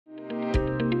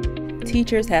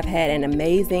teachers have had an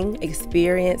amazing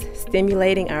experience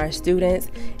stimulating our students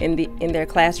in their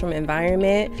classroom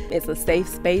environment. It's a safe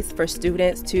space for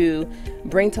students to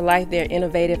bring to life their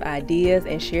innovative ideas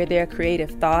and share their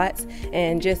creative thoughts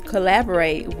and just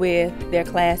collaborate with their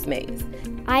classmates.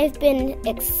 I've been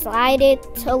excited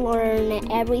to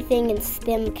learn everything in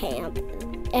STEM camp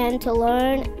and to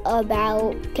learn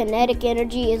about kinetic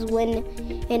energy is when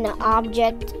an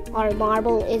object or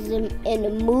marble is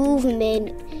in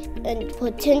movement, and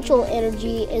potential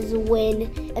energy is when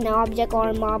an object or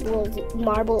a marble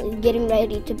is getting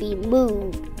ready to be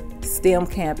moved. STEM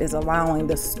camp is allowing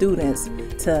the students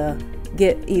to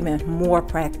get even more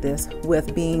practice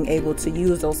with being able to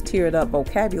use those tiered up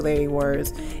vocabulary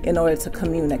words in order to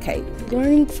communicate.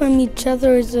 Learning from each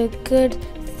other is a good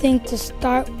thing to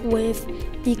start with,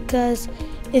 because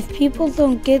if people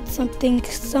don't get something,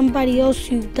 somebody else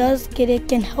who does get it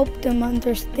can help them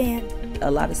understand. A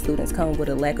lot of students come with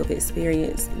a lack of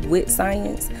experience with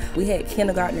science. We had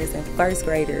kindergartners and first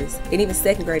graders and even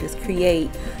second graders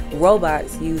create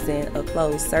robots using a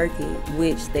closed circuit,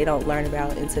 which they don't learn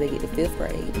about until they get to fifth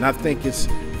grade. And I think it's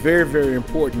very, very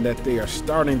important that they are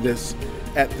starting this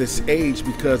at this age,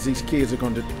 because these kids are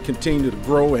going to continue to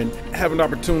grow and have an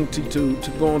opportunity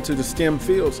to go into the STEM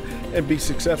fields and be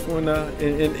successful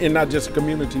in not just a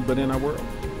community but in our world.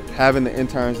 Having the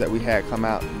interns that we had come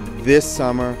out this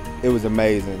summer, it was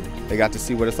amazing. They got to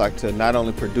see what it's like to not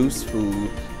only produce food,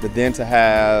 but then to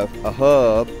have a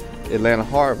hub, Atlanta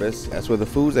Harvest. That's where the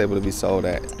food's able to be sold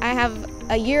at. I have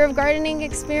a year of gardening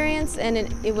experience, and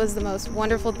it was the most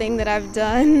wonderful thing that I've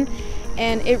done.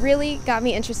 And it really got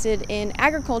me interested in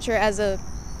agriculture as a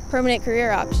permanent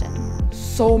career option.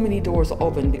 So many doors are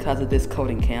open because of this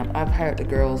coding camp. I've heard the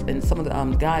girls and some of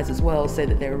the guys as well say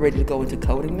that they're ready to go into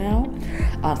coding now.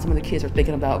 Some of the kids are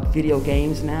thinking about video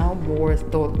games now, more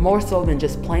so than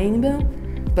just playing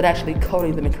them, but actually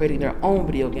coding them and creating their own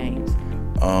video games.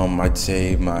 I'd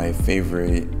say my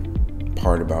favorite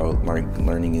part about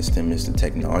learning in STEM is the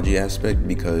technology aspect,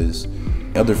 because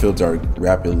other fields are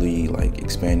rapidly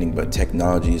expanding, but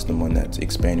technology is the one that's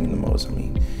expanding the most. I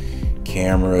mean,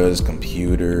 cameras,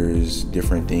 computers,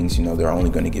 different things, they're only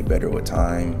going to get better with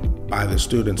time. By the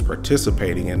students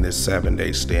participating in this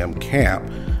 7-day STEM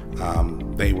camp,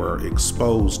 they were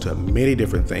exposed to many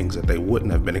different things that they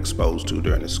wouldn't have been exposed to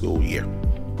during the school year.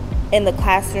 In the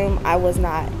classroom, I was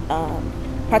not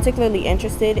particularly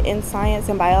interested in science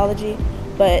and biology,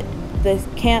 but the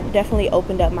camp definitely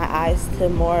opened up my eyes to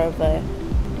more of a,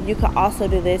 you could also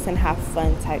do this and have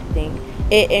fun type thing.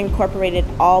 It incorporated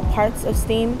all parts of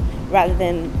STEAM rather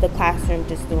than the classroom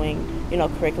just doing,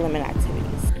 curriculum and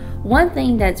activities. One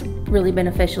thing that's really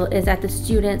beneficial is that the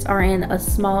students are in a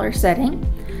smaller setting,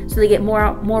 so they get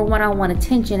more one-on-one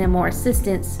attention and more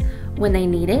assistance when they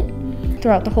need it.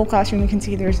 Throughout the whole classroom, you can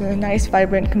see there's a nice,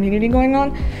 vibrant community going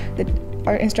on.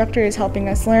 Our instructor is helping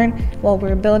us learn while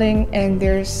we're building, and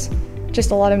there's just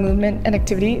a lot of movement and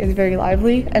activity. It's very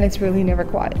lively, and it's really never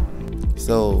quiet.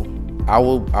 So I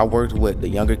worked with the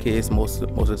younger kids most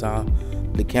of the time.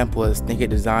 The camp was Think It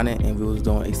Design It, and we was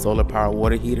doing a solar powered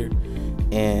water heater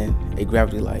and a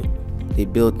gravity light. They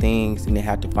build things and they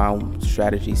have to find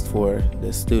strategies for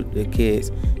the kids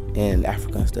in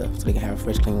Africa and stuff, so they can have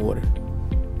fresh, clean water.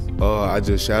 I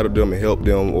just shadowed them and helped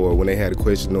them, or when they had a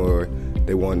question or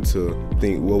they wanted to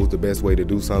think what was the best way to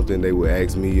do something, they would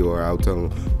ask me, or I would tell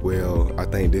them, well, I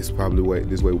think this way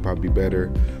would probably be better.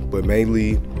 But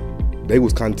mainly, they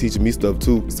was kind of teaching me stuff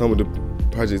too. Some of the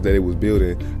projects that they was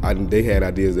building, they had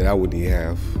ideas that I wouldn't even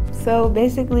have. So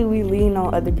basically, we lean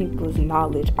on other people's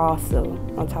knowledge also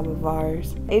on top of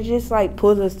ours. It just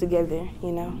pulls us together,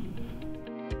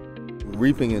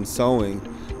 Reaping and sowing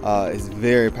is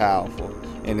very powerful,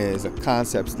 and is a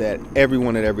concept that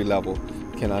everyone at every level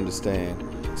can understand.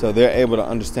 So they're able to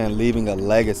understand leaving a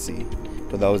legacy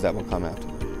for those that will come after.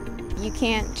 You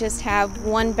can't just have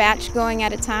one batch going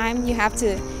at a time. You have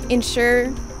to ensure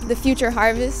the future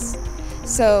harvest.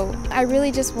 So I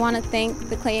really just want to thank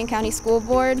the Clayton County School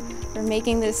Board for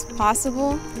making this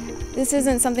possible. This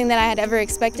isn't something that I had ever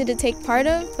expected to take part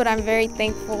of, but I'm very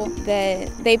thankful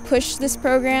that they pushed this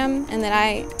program and that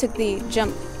I took the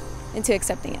jump into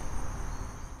accepting it.